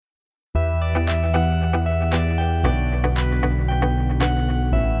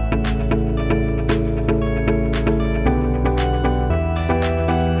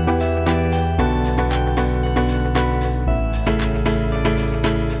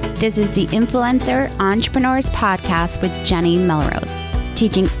This is the Influencer Entrepreneurs Podcast with Jenny Melrose,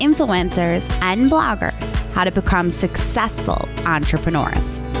 teaching influencers and bloggers how to become successful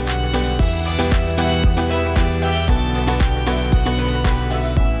entrepreneurs.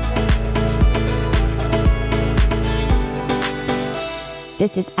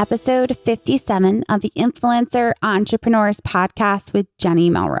 This is episode 57 of the Influencer Entrepreneurs Podcast with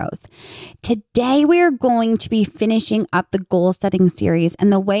Jenny Melrose. Today, we are going to be finishing up the goal setting series.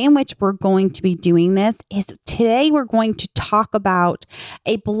 And the way in which we're going to be doing this is today we're going to talk about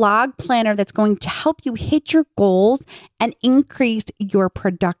a blog planner that's going to help you hit your goals and increase your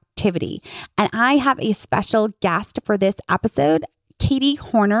productivity. And I have a special guest for this episode. Katie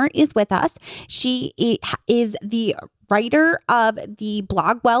Horner is with us. She is the writer of the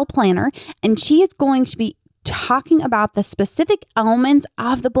Blogwell Planner, and she is going to be talking about the specific elements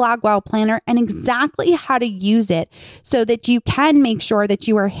of the Blogwell Planner and exactly how to use it so that you can make sure that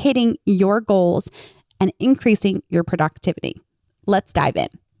you are hitting your goals and increasing your productivity. Let's dive in.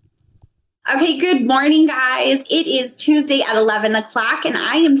 Okay, good morning, guys. It is Tuesday at 11 o'clock, and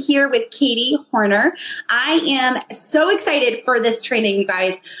I am here with Katie Horner. I am so excited for this training, you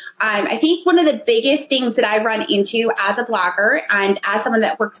guys. I think one of the biggest things that I run into as a blogger and as someone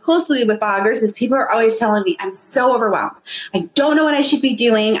that works closely with bloggers is people are always telling me, I'm so overwhelmed. I don't know what I should be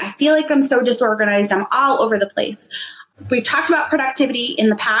doing. I feel like I'm so disorganized. I'm all over the place. We've talked about productivity in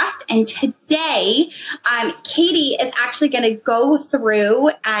the past, and today, Katie is actually going to go through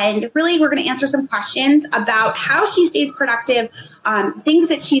and really we're going to answer some questions about how she stays productive, things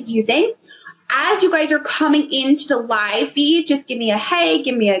that she's using. As you guys are coming into the live feed, just give me a hey,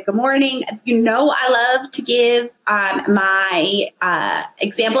 give me a good morning. You know I love to give my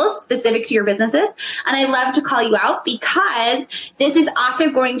examples specific to your businesses, and I love to call you out because this is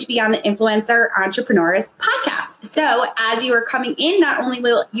also going to be on the Influencer Entrepreneurs Podcast. So as you are coming in, not only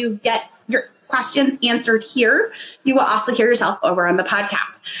will you get your questions answered here, you will also hear yourself over on the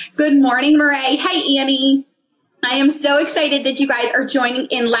podcast. Good morning, Murray. Hey, Annie. I am so excited that you guys are joining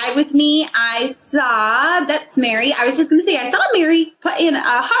in live with me. I saw that's Mary. I was just going to say I saw Mary put in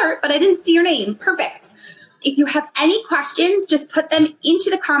a heart, but I didn't see your name. Perfect. If you have any questions, just put them into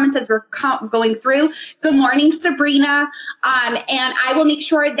the comments as we're going through. Good morning, Sabrina. And I will make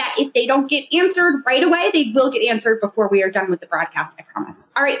sure that if they don't get answered right away, they will get answered before we are done with the broadcast, I promise.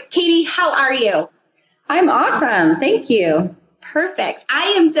 All right, Katie, how are you? I'm awesome. Thank you. Perfect.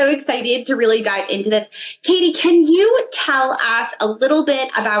 I am so excited to really dive into this. Katie, can you tell us a little bit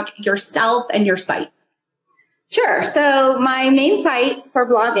about yourself and your site? Sure. So my main site for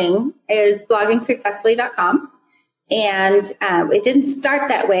blogging is bloggingsuccessfully.com. And it didn't start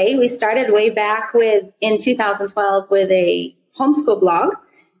that way. We started way back in 2012 with a homeschool blog.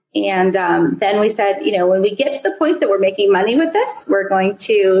 And then we said, when we get to the point that we're making money with this, we're going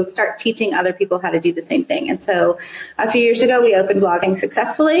to start teaching other people how to do the same thing. And so a few years ago, we opened Blogging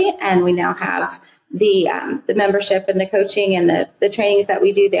Successfully, and we now have the membership and the coaching and the trainings that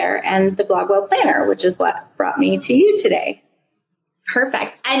we do there and the Blogwell Planner, which is what brought me to you today.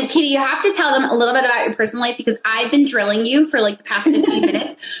 Perfect. And Katie, you have to tell them a little bit about your personal life because I've been drilling you for like the past 15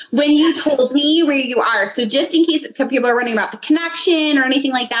 minutes when you told me where you are. So just in case people are wondering about the connection or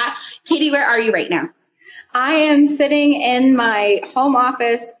anything like that, Katie, where are you right now? I am sitting in my home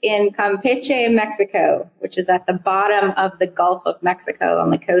office in Campeche, Mexico, which is at the bottom of the Gulf of Mexico on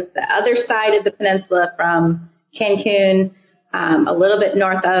the coast, the other side of the peninsula from Cancun, a little bit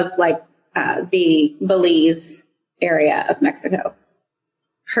north of the Belize area of Mexico.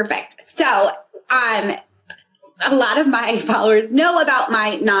 Perfect. So a lot of my followers know about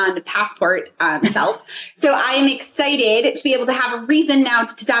my non-passport self. So I am excited to be able to have a reason now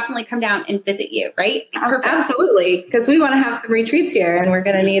to definitely come down and visit you, right? Perfect. Absolutely. Because we want to have some retreats here and we're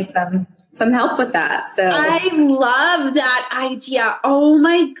going to need some help with that. So I love that idea. Oh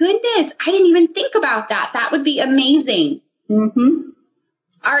my goodness. I didn't even think about that. That would be amazing. Mm-hmm.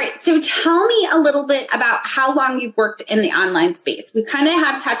 All right. So tell me a little bit about how long you've worked in the online space. We kind of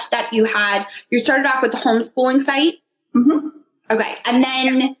have touched that you started off with the homeschooling site. Mm-hmm. Okay. And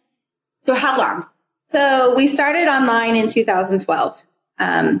then, so how long? So we started online in 2012.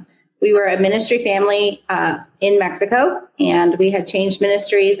 We were a ministry family in Mexico, and we had changed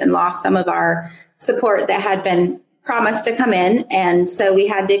ministries and lost some of our support that had been promised to come in. And so we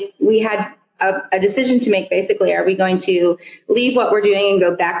had a decision to make. Basically, are we going to leave what we're doing and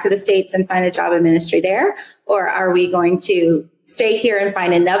go back to the States and find a job in ministry there? Or are we going to stay here and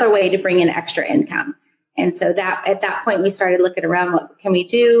find another way to bring in extra income? And so that at that point, we started looking around, what can we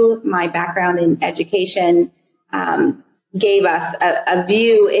do? My background in education gave us a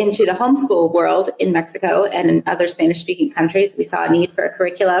view into the homeschool world in Mexico and in other Spanish-speaking countries. We saw a need for a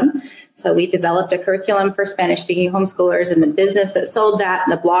curriculum. So we developed a curriculum for Spanish-speaking homeschoolers and the business that sold that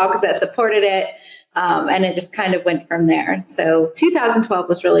and the blogs that supported it. And it just kind of went from there. So 2012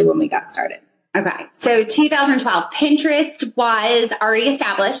 was really when we got started. Okay. So 2012, Pinterest was already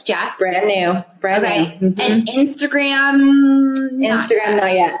established, yes? Brand new. Okay. New. Mm-hmm. And Instagram? Not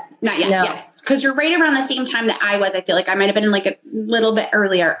yet. Not yet. No. Yeah. Because you're right around the same time that I was. I feel like I might have been like a little bit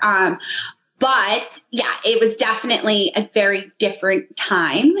earlier. But yeah, it was definitely a very different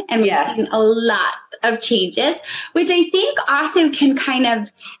time. And we've seen a lot of changes, which I think also can kind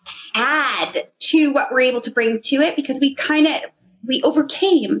of add to what we're able to bring to it, because we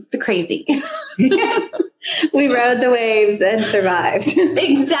overcame the crazy. We rode the waves and survived.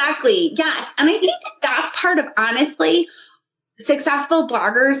 Exactly. Yes. And I think that's part of, honestly, successful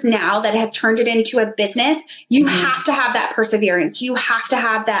bloggers now that have turned it into a business. You have to have that perseverance. You have to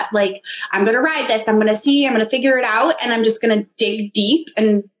have that, like, I'm going to ride this. I'm going to figure it out. And I'm just going to dig deep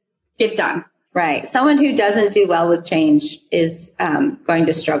and get it done. Right. Someone who doesn't do well with change is going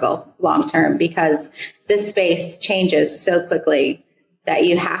to struggle long term, because this space changes so quickly that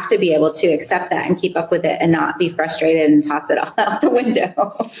you have to be able to accept that and keep up with it and not be frustrated and toss it all out the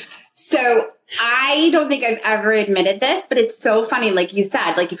window. So I don't think I've ever admitted this, but it's so funny. Like you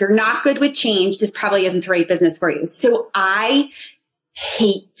said, like if you're not good with change, this probably isn't the right business for you. So I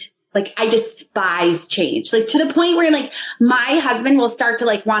despise change, like to the point where like my husband will start to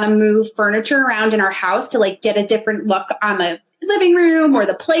like want to move furniture around in our house to like get a different look on the living room or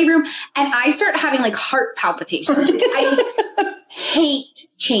the playroom. And I start having like heart palpitations. I hate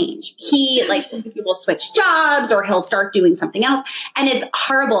change. He will switch jobs or he'll start doing something else. And it's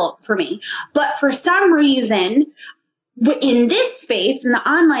horrible for me. But for some reason, in this space, in the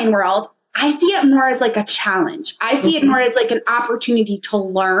online world, I see it more as like a challenge. I see it more as like an opportunity to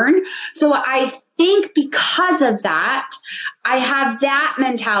learn. So I think because of that, I have that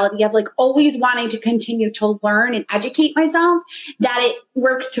mentality of like always wanting to continue to learn and educate myself, that it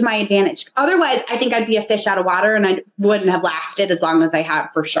works to my advantage. Otherwise, I think I'd be a fish out of water and I wouldn't have lasted as long as I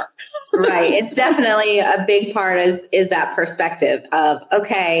have, for sure. Right. It's definitely a big part is that perspective of,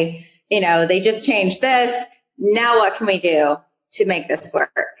 okay, they just changed this. Now what can we do to make this work?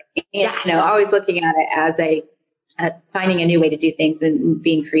 Always looking at it as finding a new way to do things and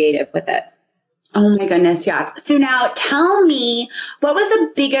being creative with it. Oh my goodness, yes. So now tell me, what was the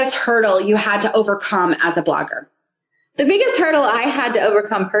biggest hurdle you had to overcome as a blogger? The biggest hurdle I had to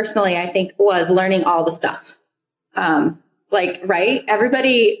overcome personally, I think, was learning all the stuff. Right?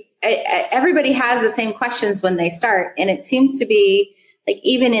 Everybody has the same questions when they start. And it seems to be like,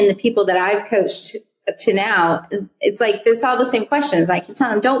 even in the people that I've coached to now, it's like there's all the same questions. I keep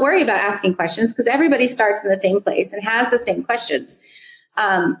telling them, don't worry about asking questions, because everybody starts in the same place and has the same questions.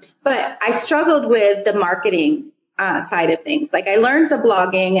 But I struggled with the marketing side of things. Like I learned the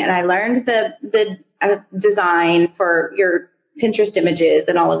blogging and I learned the design for your Pinterest images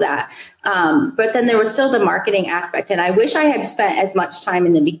and all of that. But then there was still the marketing aspect. And I wish I had spent as much time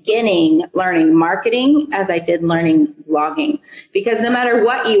in the beginning learning marketing as I did learning blogging, because no matter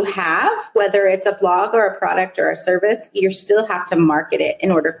what you have, whether it's a blog or a product or a service, you still have to market it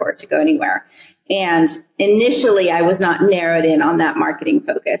in order for it to go anywhere. And initially I was not narrowed in on that marketing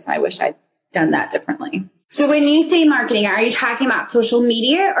focus. I wish I'd done that differently. So when you say marketing, are you talking about social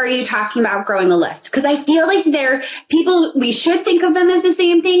media or are you talking about growing a list? Because I feel like we should think of them as the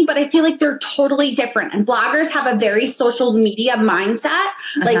same thing, but I feel like they're totally different. And bloggers have a very social media mindset.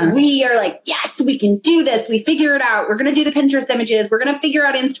 Like we are like, yes, we can do this. We figure it out. We're going to do the Pinterest images. We're going to figure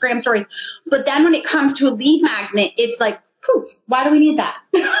out Instagram stories. But then when it comes to a lead magnet, it's like, poof, why do we need that?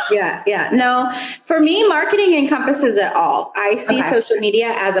 Yeah. No, for me, marketing encompasses it all. I see social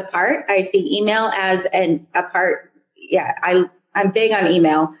media as a part. I see email as a part. Yeah, I'm big on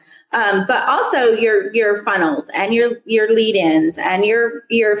email. But also your funnels and your lead-ins and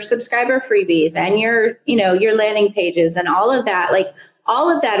your subscriber freebies and your landing pages and all of that. Like all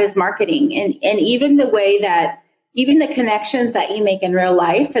of that is marketing. And even the way that even the connections that you make in real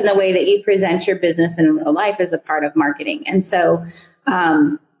life and the way that you present your business in real life is a part of marketing. And so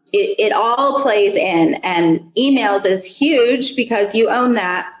it all plays in, and emails is huge because you own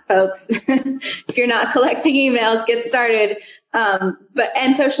that, folks. If you're not collecting emails, get started.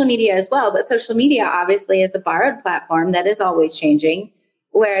 And social media as well. But social media obviously is a borrowed platform that is always changing,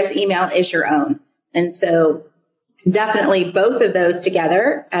 whereas email is your own. And so definitely both of those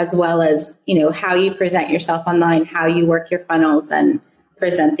together, as well as, how you present yourself online, how you work your funnels and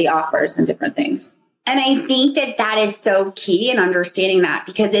present the offers and different things. And I think that that is so key in understanding that,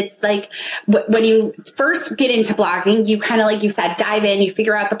 because it's like when you first get into blogging, you kind of, like you said, dive in, you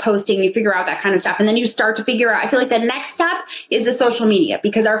figure out the posting, you figure out that kind of stuff. And then you start to figure out, I feel like the next step is the social media,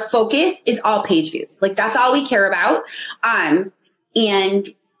 because our focus is all page views. Like that's all we care about. And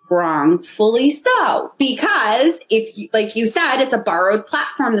wrongfully so, because if you, like you said, it's a borrowed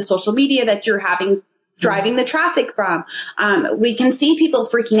platform, the social media that you're driving the traffic from. We can see people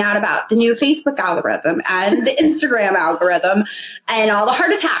freaking out about the new Facebook algorithm and the Instagram algorithm and all the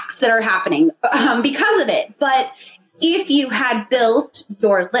heart attacks that are happening because of it. But if you had built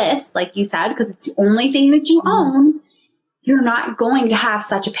your list, like you said, because it's the only thing that you own, you're not going to have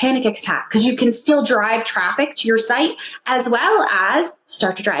such a panic attack, because you can still drive traffic to your site as well as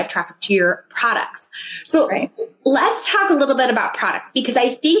start to drive traffic to your products. So let's talk a little bit about products, because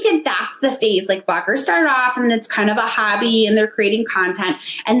I think that that's the phase. Like bloggers start off and it's kind of a hobby and they're creating content.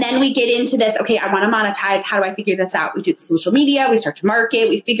 And then we get into this, okay, I want to monetize. How do I figure this out? We do social media, we start to market,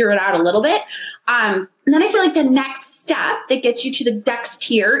 we figure it out a little bit. And then I feel like the next step that gets you to the next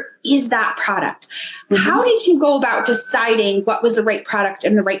tier is that product. How did you go about deciding what was the right product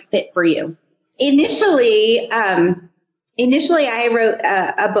and the right fit for you? Initially, I wrote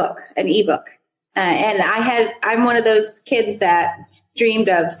a book, an ebook, and I'm one of those kids that dreamed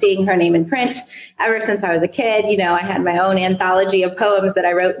of seeing her name in print ever since I was a kid. You know, I had my own anthology of poems that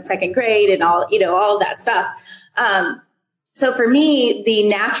I wrote in second grade and all that stuff. So for me, the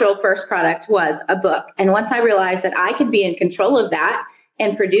natural first product was a book. And once I realized that I could be in control of that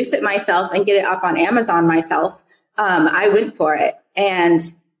and produce it myself and get it up on Amazon myself, I went for it. And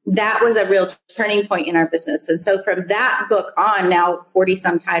that was a real turning point in our business. And so from that book on, now 40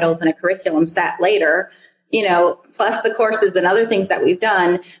 some titles and a curriculum set later, plus the courses and other things that we've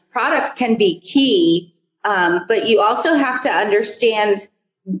done, products can be key. But you also have to understand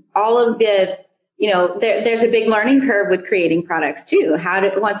all of the, there's a big learning curve with creating products too.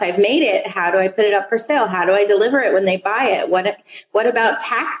 Once I've made it, how do I put it up for sale? How do I deliver it when they buy it? What about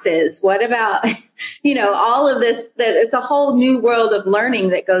taxes? What about, all of this? It's a whole new world of learning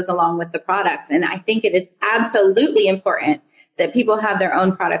that goes along with the products. And I think it is absolutely important that people have their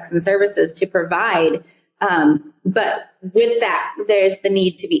own products and services to provide. But with that, there's the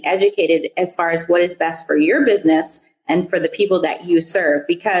need to be educated as far as what is best for your business and for the people that you serve,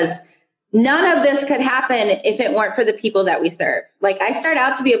 because none of this could happen if it weren't for the people that we serve. Like, I start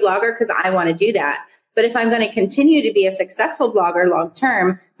out to be a blogger because I want to do that. But if I'm going to continue to be a successful blogger long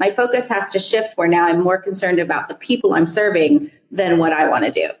term, my focus has to shift where now I'm more concerned about the people I'm serving than what I want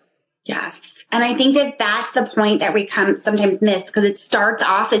to do. Yes. And I think that that's the point that we sometimes miss, because it starts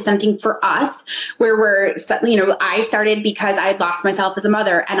off as something for us where I started because I had lost myself as a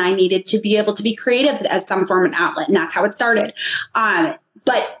mother and I needed to be able to be creative as some form of outlet. And that's how it started.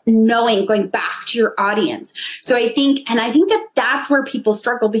 But going back to your audience. So I think that that's where people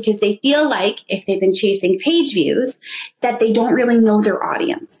struggle, because they feel like if they've been chasing page views, that they don't really know their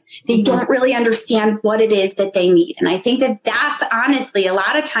audience. They don't really understand what it is that they need. And I think that that's honestly a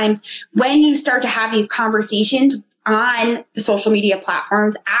lot of times when you start to have these conversations on the social media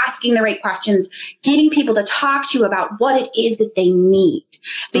platforms, asking the right questions, getting people to talk to you about what it is that they need.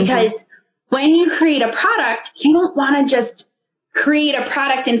 Because when you create a product, you don't want to just create a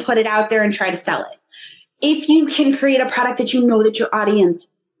product and put it out there and try to sell it. If you can create a product that you know that your audience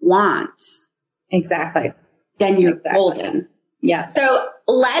wants, exactly, then you're golden. Yeah. So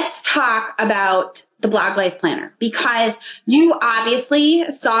let's talk about the Blog Life Planner, because you obviously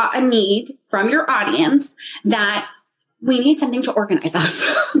saw a need from your audience that we need something to organize us.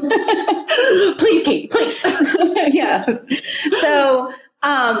 Please, Katie, please. Yes. So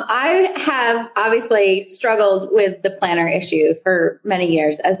I have obviously struggled with the planner issue for many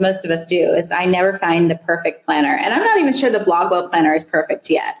years, as most of us do. Is I never find the perfect planner. And I'm not even sure the BlogWell planner is perfect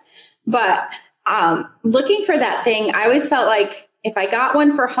yet. But looking for that thing, I always felt like if I got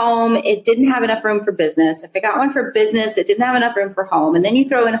one for home, it didn't have enough room for business. If I got one for business, it didn't have enough room for home. And then you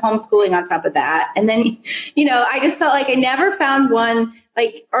throw in homeschooling on top of that. And then, I just felt like I never found one,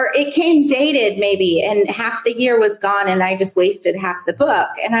 or it came dated maybe, and half the year was gone and I just wasted half the book.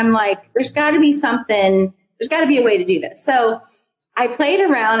 And I'm like, there's got to be something, there's got to be a way to do this. So I played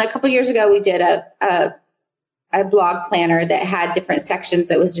around. A couple years ago, we did a blog planner that had different sections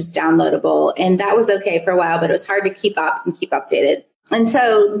that was just downloadable. And that was okay for a while, but it was hard to keep up and keep updated. And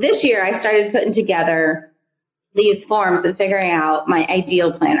so this year I started putting together these forms and figuring out my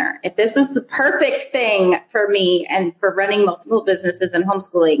ideal planner. If this was the perfect thing for me and for running multiple businesses and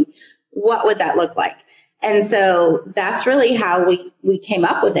homeschooling, what would that look like? And so that's really how we came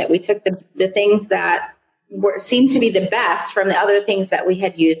up with it. We took the things that seemed to be the best from the other things that we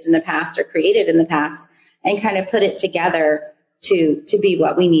had used in the past or created in the past, and kind of put it together to be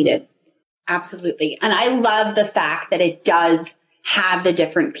what we needed. Absolutely. And I love the fact that it does have the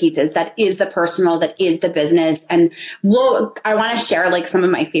different pieces. That is the personal, that is the business. And I want to share like some of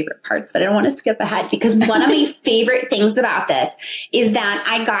my favorite parts, but I don't want to skip ahead, because one of my favorite things about this is that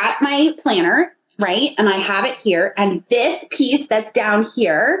I got my planner, right? And I have it here. And this piece that's down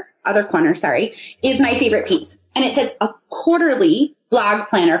here, other corner, sorry, is my favorite piece. And it says a quarterly blog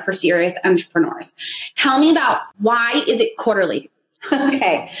planner for serious entrepreneurs. Tell me about, why is it quarterly?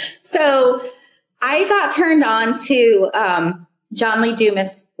 Okay. So I got turned on to John Lee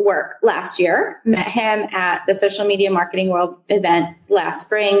Dumas' work last year, met him at the Social Media Marketing World event last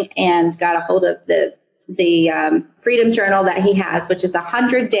spring, and got a hold of the Freedom Journal that he has, which is a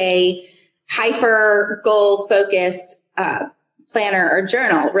 100-day hyper goal focused planner or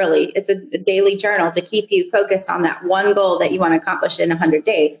journal. Really, it's a daily journal to keep you focused on that one goal that you want to accomplish in 100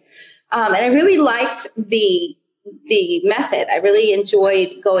 days. And I really liked the method. I really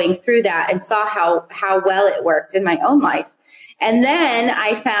enjoyed going through that and saw how well it worked in my own life. And then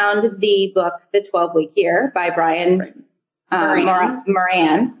I found the book, The 12-Week Year by Brian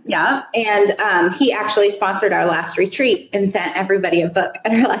Moran. Yeah. And he actually sponsored our last retreat and sent everybody a book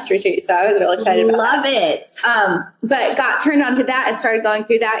at our last retreat. So I was really excited about Love it. But got turned on to that and started going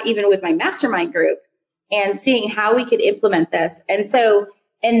through that even with my mastermind group and seeing how we could implement this. And so,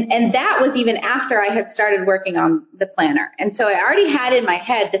 and that was even after I had started working on the planner. And so I already had in my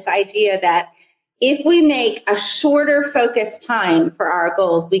head this idea that if we make a shorter focused time for our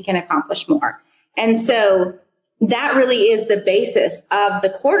goals, we can accomplish more. And so that really is the basis of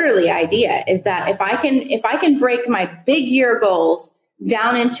the quarterly idea, is that if I can break my big year goals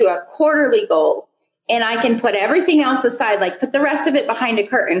down into a quarterly goal, and I can put everything else aside, like put the rest of it behind a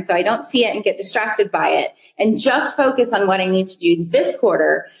curtain so I don't see it and get distracted by it, and just focus on what I need to do this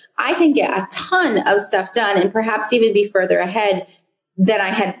quarter, I can get a ton of stuff done and perhaps even be further ahead than I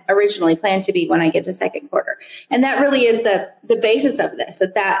had originally planned to be when I get to second quarter. And that really is the basis of this,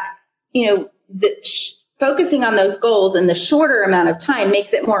 focusing on those goals in the shorter amount of time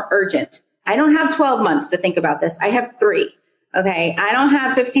makes it more urgent. I don't have 12 months to think about this. I have 3. Okay. I don't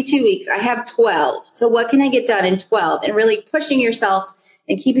have 52 weeks. I have 12. So what can I get done in 12? And really pushing yourself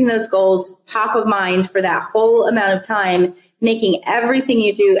and keeping those goals top of mind for that whole amount of time, making everything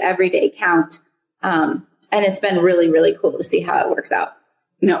you do every day count. And it's been really, really cool to see how it works out.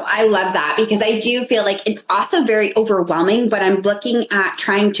 No, I love that, because I do feel like it's also very overwhelming when I'm looking at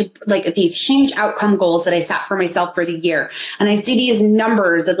trying to like these huge outcome goals that I set for myself for the year. And I see these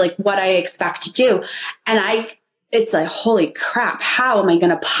numbers of like what I expect to do. And it's like, holy crap, how am I going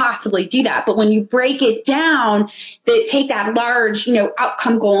to possibly do that? But when you break it down, take that large,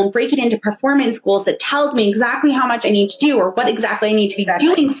 outcome goal and break it into performance goals that tells me exactly how much I need to do or what exactly I need to be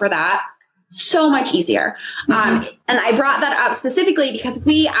doing for that. So much easier. And I brought that up specifically because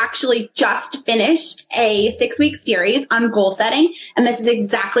we actually just finished a 6-week series on goal setting. And this is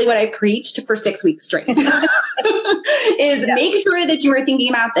exactly what I preached for 6 weeks straight make sure that you are thinking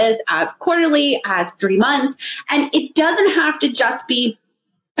about this as quarterly, as 3 months. And it doesn't have to just be,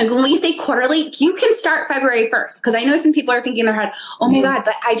 like when we say quarterly, you can start February 1st. Because I know some people are thinking in their head, oh my God,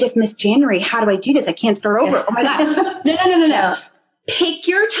 but I just missed January. How do I do this? I can't start over. Oh my God. No. Pick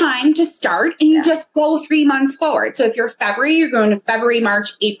your time to start and you just go 3 months forward. So if you're February, you're going to February,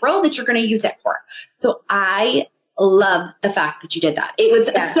 March, April that you're going to use it for. So I love the fact that you did that. It was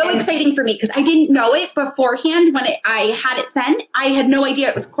so exciting for me because I didn't know it beforehand when I had it sent. I had no idea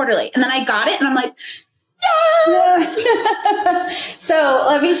it was quarterly. And then I got it and I'm like, yeah. So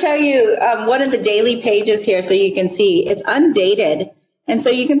let me show you one of the daily pages here so you can see it's undated. And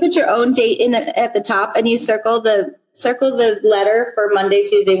so you can put your own date at the top and you circle the letter for Monday,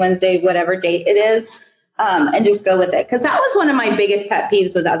 Tuesday, Wednesday, whatever date it is, and just go with it. Because that was one of my biggest pet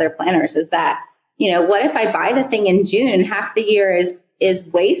peeves with other planners is that, what if I buy the thing in June, half the year is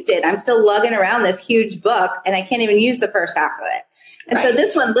wasted. I'm still lugging around this huge book and I can't even use the first half of it. And so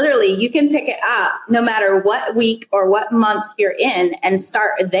this one, literally, you can pick it up no matter what week or what month you're in and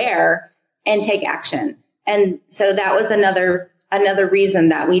start there and take action. And so that was another reason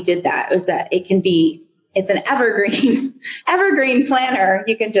that we did that, was that it's an evergreen planner.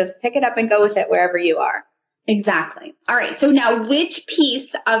 You can just pick it up and go with it wherever you are. Exactly. All right. So now which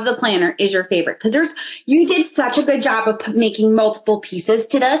piece of the planner is your favorite? Because you did such a good job of making multiple pieces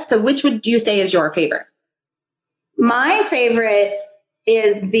to this. So which would you say is your favorite? My favorite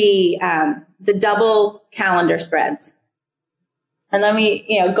is the double calendar spreads. And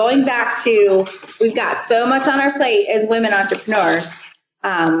going back to, we've got so much on our plate as women entrepreneurs.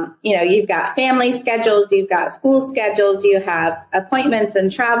 You've got family schedules, you've got school schedules, you have appointments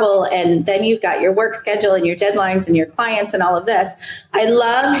and travel, and then you've got your work schedule and your deadlines and your clients and all of this. I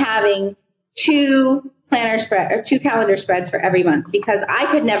love having two calendar spreads for every month, because I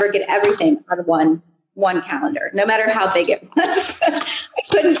could never get everything on one calendar, no matter how big it was. I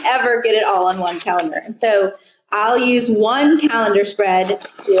couldn't ever get it all on one calendar. And so I'll use one calendar spread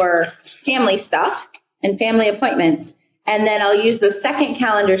for family stuff and family appointments. And then I'll use the second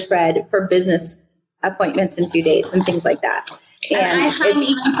calendar spread for business appointments and due dates and things like that. And I hadn't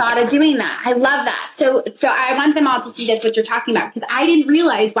even thought of doing that. I love that. So I want them all to see this, what you're talking about, because I didn't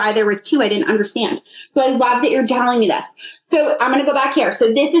realize why there was two. I didn't understand. So I love that you're telling me this. So I'm going to go back here.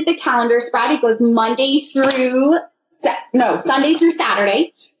 So this is the calendar spread. It goes Sunday through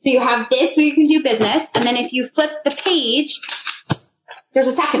Saturday. So you have this where you can do business. And then if you flip the page, there's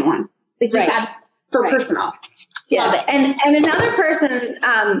a second one that you said for personal. Yes. And another person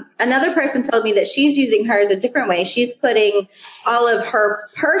told me that she's using hers a different way. She's putting all of her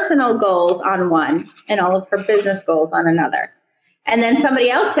personal goals on one and all of her business goals on another. And then somebody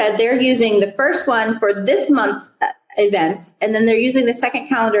else said they're using the first one for this month's events, and then they're using the second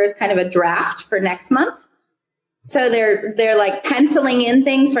calendar as kind of a draft for next month. So they're like penciling in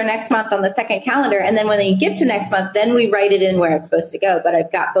things for next month on the second calendar. And then when they get to next month, then we write it in where it's supposed to go. But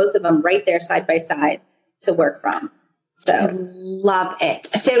I've got both of them right there side by side to work from. So I love it.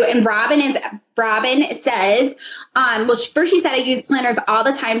 So, and Robin says, first she said I use planners all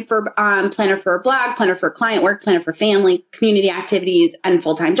the time for planner for a blog, planner for client work, planner for family, community activities, and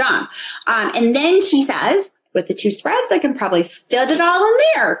full-time job. And then she says, with the two spreads, I can probably fit it all in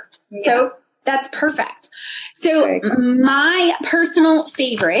there. Yeah. So that's perfect. So my personal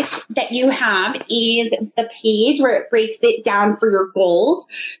favorite that you have is the page where it breaks it down for your goals.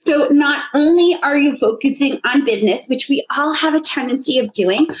 So not only are you focusing on business, which we all have a tendency of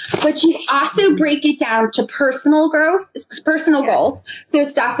doing, but you also break it down to personal growth, personal goals. So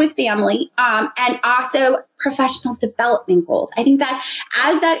stuff with family, and also professional development goals. I think that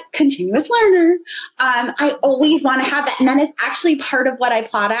as that continuous learner, I always want to have that. And that is actually part of what I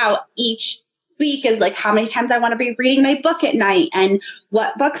plot out each week, is like how many times I want to be reading my book at night and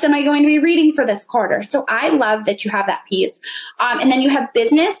what books am I going to be reading for this quarter. So I love that you have that piece. And then you have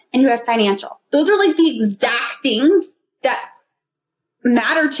business and you have financial. Those are like the exact things that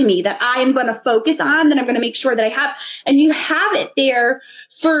matter to me, that I am going to focus on, that I'm going to make sure that I have. And you have it there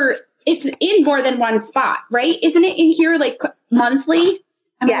it's in more than one spot, right? Isn't it in here like monthly?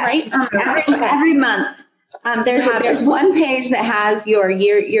 Am I right? Every month. There's one page that has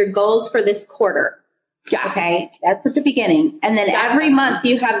your goals for this quarter. Yes. Okay. That's at the beginning. And then every month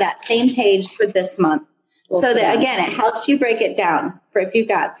you have that same page for this month. So that again, it helps you break it down. For if you've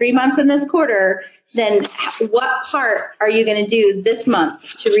got 3 months in this quarter, then what part are you going to do this month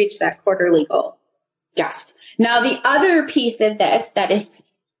to reach that quarterly goal? Yes. Now the other piece of this that is,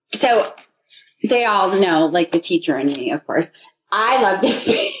 so they all know, like the teacher and me, of course, I love this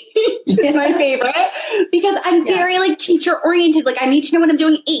page. It's my favorite because I'm very like teacher oriented. Like I need to know what I'm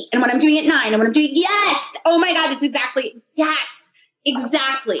doing at 8 and what I'm doing at 9 and what I'm doing. Yes. Oh my God. It's exactly. Yes,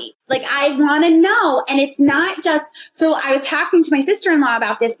 exactly. Like I want to know. And it's not just, so I was talking to my sister-in-law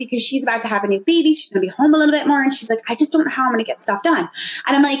about this because she's about to have a new baby. She's going to be home a little bit more. And she's like, I just don't know how I'm going to get stuff done.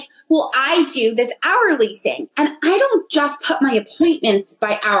 And I'm like, well, I do this hourly thing. And I don't just put my appointments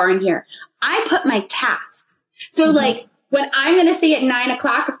by hour in here. I put my tasks. So like, when I'm going to say at 9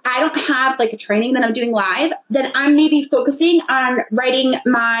 o'clock, if I don't have like a training that I'm doing live, then I'm maybe focusing on writing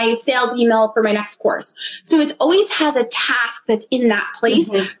my sales email for my next course. So it always has a task that's in that place.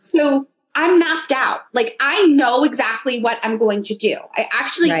 So I'm mapped out. Like I know exactly what I'm going to do. I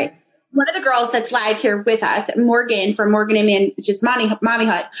actually, one of the girls that's live here with us, Morgan from Morgan and Man, which is Mommy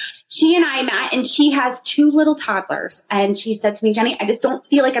Hut, she and I met and she has 2 little toddlers. And she said to me, Jenny, I just don't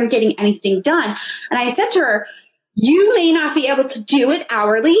feel like I'm getting anything done. And I said to her, you may not be able to do it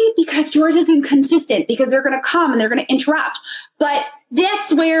hourly because yours is inconsistent, because they're going to come and they're going to interrupt. But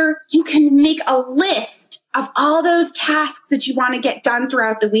that's where you can make a list of all those tasks that you want to get done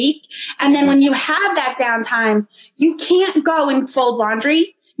throughout the week. And then when you have that downtime, you can't go and fold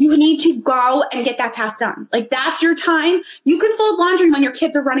laundry. You need to go and get that task done. Like that's your time. You can fold laundry when your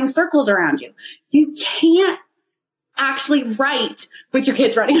kids are running circles around you. You can't actually write with your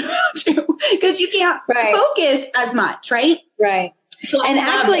kids running around you because you can't focus as much, right? Right. So and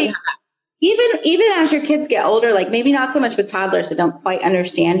actually, even as your kids get older, like maybe not so much with toddlers that don't quite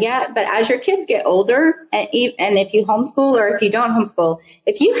understand yet, but as your kids get older, and if you homeschool or if you don't homeschool,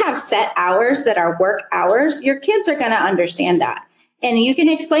 if you have set hours that are work hours, your kids are going to understand that. And you can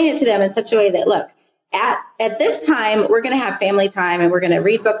explain it to them in such a way that, look, at this time, we're going to have family time and we're going to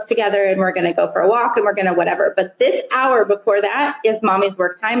read books together and we're going to go for a walk and we're going to whatever. But this hour before that is mommy's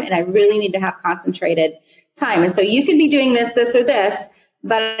work time. And I really need to have concentrated time. And so you can be doing this, or this,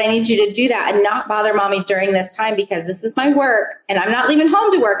 but I need you to do that and not bother mommy during this time because this is my work and I'm not leaving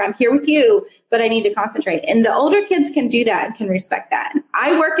home to work. I'm here with you, but I need to concentrate. And the older kids can do that and can respect that.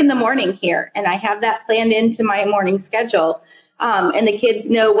 I work in the morning here and I have that planned into my morning schedule. And the kids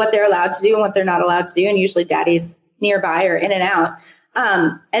know what they're allowed to do and what they're not allowed to do. And usually daddy's nearby or in and out.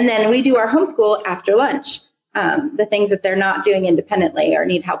 And then we do our homeschool after lunch, the things that they're not doing independently or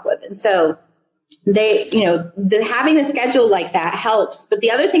need help with. And so having a schedule like that helps. But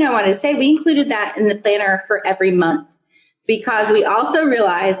the other thing I wanted to say, we included that in the planner for every month because we also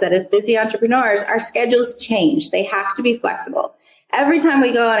realize that as busy entrepreneurs, our schedules change. They have to be flexible. Every time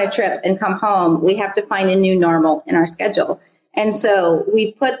we go on a trip and come home, we have to find a new normal in our schedule. And so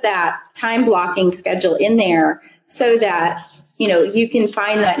we put that time blocking schedule in there so that, you can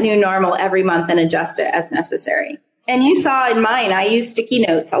find that new normal every month and adjust it as necessary. And you saw in mine, I use sticky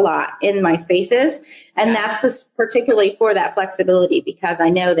notes a lot in my spaces. And that's just particularly for that flexibility because I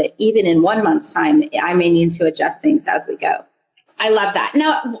know that even in 1 month's time, I may need to adjust things as we go. I love that.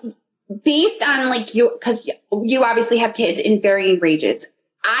 Now, based on because you obviously have kids in varying ranges.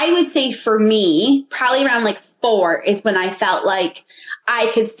 I would say for me, probably around 4 is when I felt like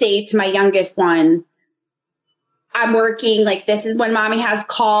I could say to my youngest one, I'm working, this is when mommy has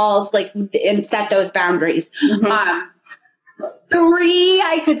calls, and set those boundaries. Mm-hmm. 3,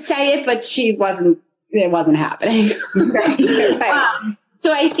 I could say it, but it wasn't happening. Right.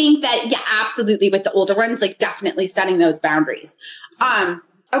 So I think that, yeah, absolutely with the older ones, definitely setting those boundaries.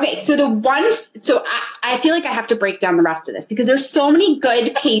 Okay, so I feel like I have to break down the rest of this because there's so many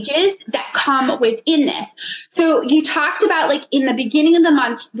good pages that come within this. So you talked about in the beginning of the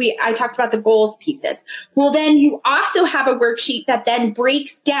month, I talked about the goals pieces. Well, then you also have a worksheet that then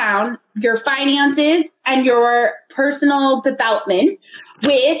breaks down your finances and your personal development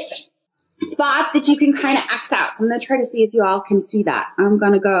with spots that you can kind of X out. So I'm going to try to see if you all can see that. I'm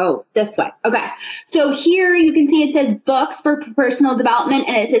going to go this way. Okay. So here you can see it says books for personal development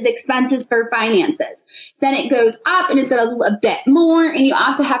and it says expenses for finances. Then it goes up and it's got a bit more. And you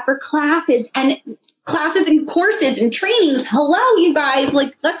also have for classes and courses and trainings. Hello, you guys.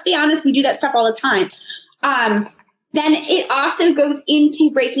 Let's be honest. We do that stuff all the time. Then it also goes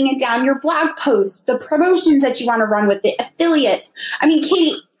into breaking it down, your blog posts, the promotions that you want to run with the affiliates. I mean,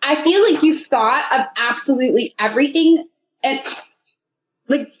 Katie, I feel like you've thought of absolutely everything and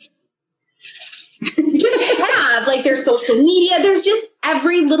just have there's social media. There's just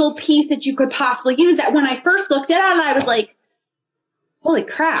every little piece that you could possibly use that when I first looked at it, I was like, holy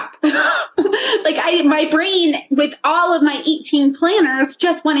crap. My brain with all of my 18 planners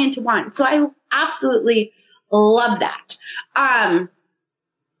just went into one. So I absolutely love that.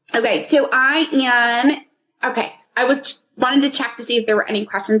 Okay. So I wanted to check to see if there were any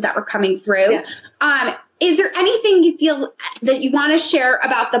questions that were coming through. Yeah. Is there anything you feel that you want to share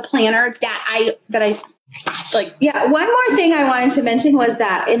about the planner that I like? Yeah. One more thing I wanted to mention was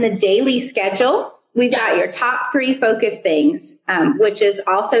that in the daily schedule, we've got your top 3 focus things, which is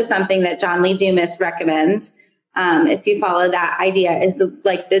also something that John Lee Dumas recommends. If you follow that idea is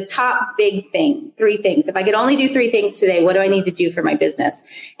the top big thing, 3 things. If I could only do 3 things today, what do I need to do for my business?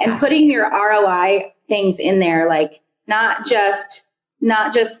 And putting your ROI things in there, not just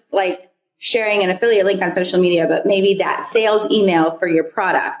sharing an affiliate link on social media, but maybe that sales email for your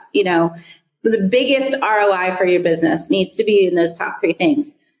product. The biggest ROI for your business needs to be in those top 3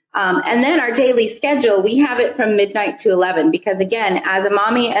 things. And then our daily schedule, we have it from midnight to 11, because again, as a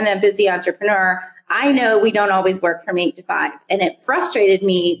mommy and a busy entrepreneur, I know we don't always work from 8 to 5. And it frustrated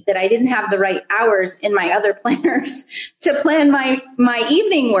me that I didn't have the right hours in my other planners to plan my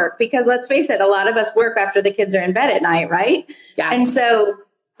evening work, because let's face it, a lot of us work after the kids are in bed at night, right? Yes. And so,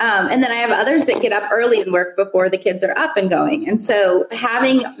 and then I have others that get up early and work before the kids are up and going. And so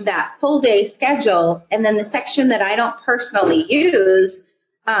having that full day schedule, and then the section that I don't personally use,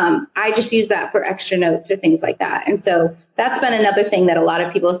 I just use that for extra notes or things like that. And so that's been another thing that a lot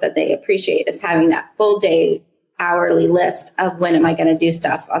of people said they appreciate, is having that full day hourly list of when am I going to do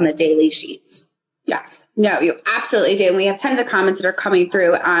stuff on the daily sheets. Yes. No, you absolutely do. And we have tons of comments that are coming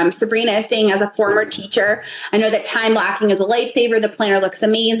through. Sabrina is saying, as a former teacher, I know that time blocking is a lifesaver. The planner looks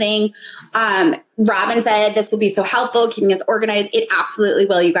amazing. Robin said this will be so helpful, keeping us organized. It absolutely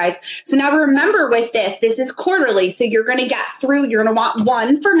will, you guys. So now remember with this is quarterly. So you're going to get through, you're going to want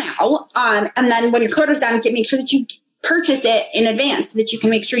 1 for now. And then when your quarter's done, make sure that you purchase it in advance so that you can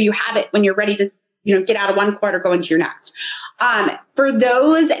make sure you have it when you're ready to get out of one quarter, go into your next. For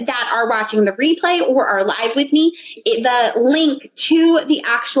those that are watching the replay or are live with me, the link to the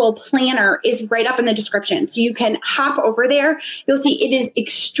actual planner is right up in the description. So you can hop over there. You'll see it is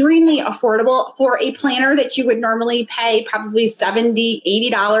extremely affordable for a planner that you would normally pay probably $70,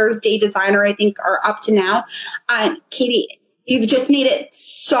 $80. Day Designer, I think, are up to now. Katie, you've just made it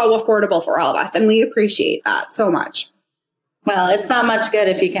so affordable for all of us, and we appreciate that so much. Well, it's not much good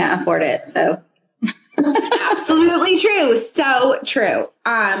if you can't afford it. So absolutely true. So true.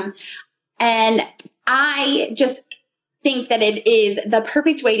 And I just think that it is the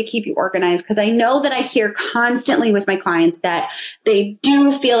perfect way to keep you organized, because I know that I hear constantly with my clients that they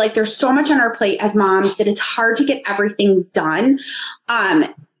do feel like there's so much on our plate as moms that it's hard to get everything done.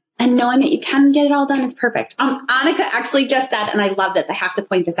 And knowing that you can get it all done is perfect. Annika actually just said, and I love this, I have to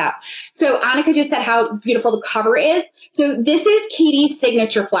point this out. So Annika just said how beautiful the cover is. So this is Katie's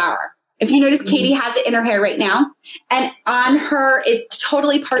signature flower. If you notice, Katie has it in her hair right now. And on her, it's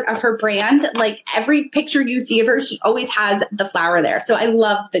totally part of her brand. Like every picture you see of her, she always has the flower there. So I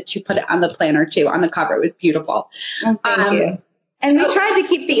love that you put it on the planner too, on the cover. It was beautiful. Oh, thank you. And we tried to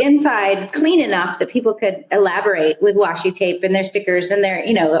keep the inside clean enough that people could elaborate with washi tape and their stickers and their,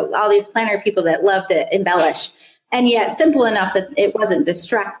 all these planner people that love to embellish, and yet simple enough that it wasn't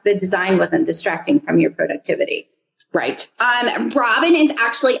the design wasn't distracting from your productivity. Right. Robin is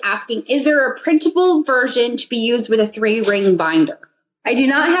actually asking, is there a printable version to be used with a 3-ring binder? I do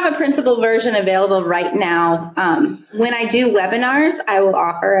not have a printable version available right now. When I do webinars, I will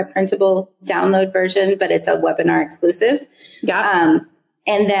offer a printable download version, but it's a webinar exclusive. Yeah.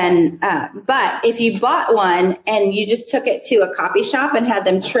 And then, but if you bought one and you just took it to a copy shop and had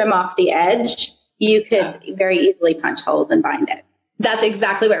them trim off the edge, you could very easily punch holes and bind it. That's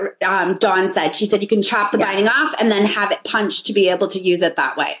exactly what Dawn said. She said you can chop the binding off and then have it punched to be able to use it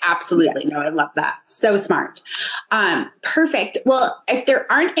that way. Absolutely. No, I love that. So smart. Perfect. Well, if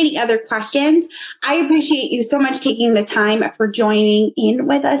there aren't any other questions, I appreciate you so much taking the time for joining in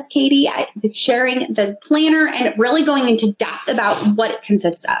with us, Katie, sharing the planner and really going into depth about what it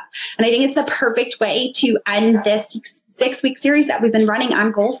consists of. And I think it's the perfect way to end this 6-week series that we've been running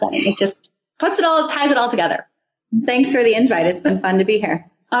on goal setting. It just ties it all together. Thanks for the invite. It's been fun to be here.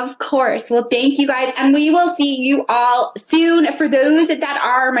 Of course. Well, thank you guys. And we will see you all soon. For those that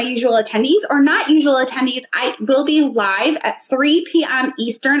are my usual attendees or not usual attendees, I will be live at 3 p.m.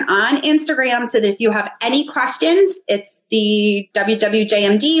 Eastern on Instagram. So that if you have any questions, it's the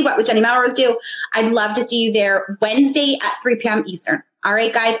WWJMD, What Would Jenny Melrose Do? I'd love to see you there Wednesday at 3 p.m. Eastern. All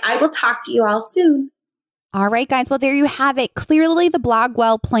right, guys, I will talk to you all soon. All right, guys. Well, there you have it. Clearly, the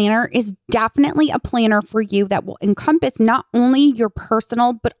Blogwell Planner is definitely a planner for you that will encompass not only your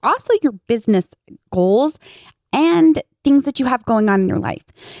personal, but also your business goals and things that you have going on in your life.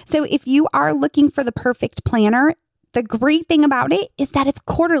 So if you are looking for the perfect planner, the great thing about it is that it's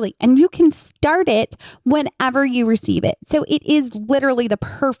quarterly and you can start it whenever you receive it. So it is literally the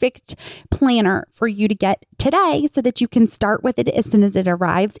perfect planner for you to get today so that you can start with it as soon as it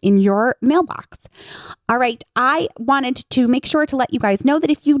arrives in your mailbox. All right. I wanted to make sure to let you guys know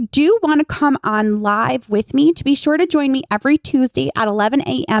that if you do want to come on live with me, to be sure to join me every Tuesday at 11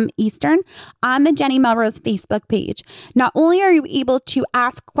 a.m. Eastern on the Jenny Melrose Facebook page. Not only are you able to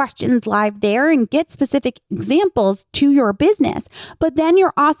ask questions live there and get specific examples to your business, but then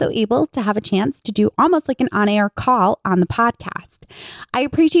you're also able to have a chance to do almost like an on-air call on the podcast. I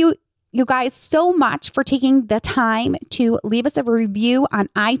appreciate you guys so much for taking the time to leave us a review on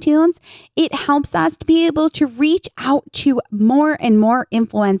iTunes. It helps us to be able to reach out to more and more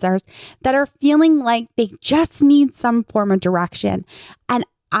influencers that are feeling like they just need some form of direction. And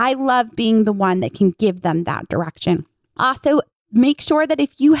I love being the one that can give them that direction. Also, make sure that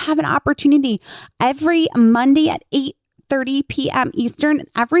if you have an opportunity every Monday at 8:30 p.m. Eastern,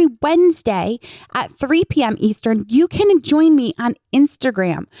 every Wednesday at 3 p.m. Eastern, you can join me on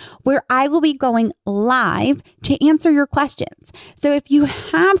Instagram, where I will be going live to answer your questions. So if you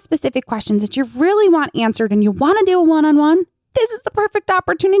have specific questions that you really want answered and you want to do a one-on-one, this is the perfect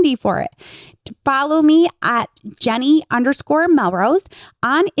opportunity for it. To follow me at Jenny_Melrose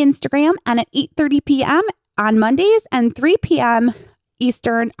on Instagram and at 8:30 p.m. on Mondays and 3 p.m.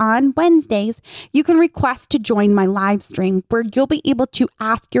 Eastern on Wednesdays, you can request to join my live stream where you'll be able to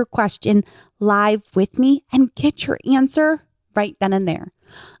ask your question live with me and get your answer right then and there.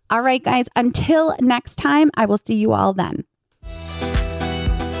 All right, guys, until next time, I will see you all then.